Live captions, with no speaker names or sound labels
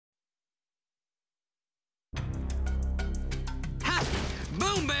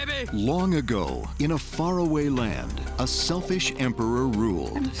Boom, baby! Long ago, in a faraway land, a selfish emperor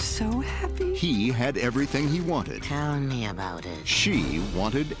ruled. I'm so happy. He had everything he wanted. Tell me about it. She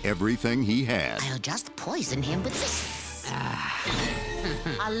wanted everything he had. I'll just poison him with this.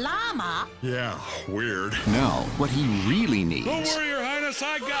 A llama? Yeah, weird. Now, what he really needs Don't worry, Your Highness,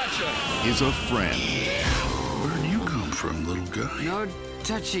 I gotcha. is a friend. Where'd you come from, little guy? No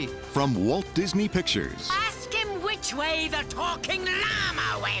touchy. From Walt Disney Pictures. Ask him which way the talking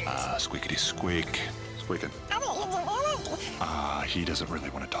llama went. Squeakity squeak. Squeaking. He doesn't really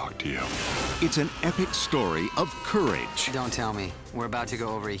want to talk to you. It's an epic story of courage Don't tell me. We're about to go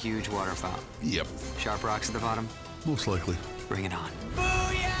over a huge waterfall. Yep, Sharp rocks at the bottom. most likely. Bring it on.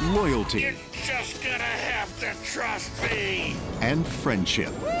 loyalty, Just gonna have to trust me. and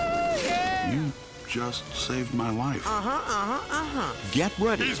friendship. You just saved my life. Get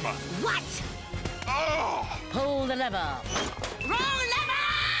ready He's mine. What? Oh! Pull the lever. Roll lever!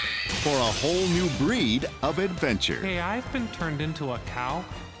 for a whole new breed of adventure. Hey, I've been turned into a cow.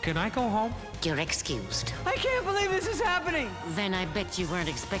 Can I go home? You're excused. I can't believe this is happening. Then I bet you weren't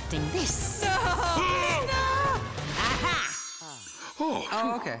expecting this. No! Aha! Oh,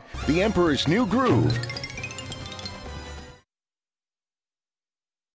 Oh, okay. The Emperor's New Groove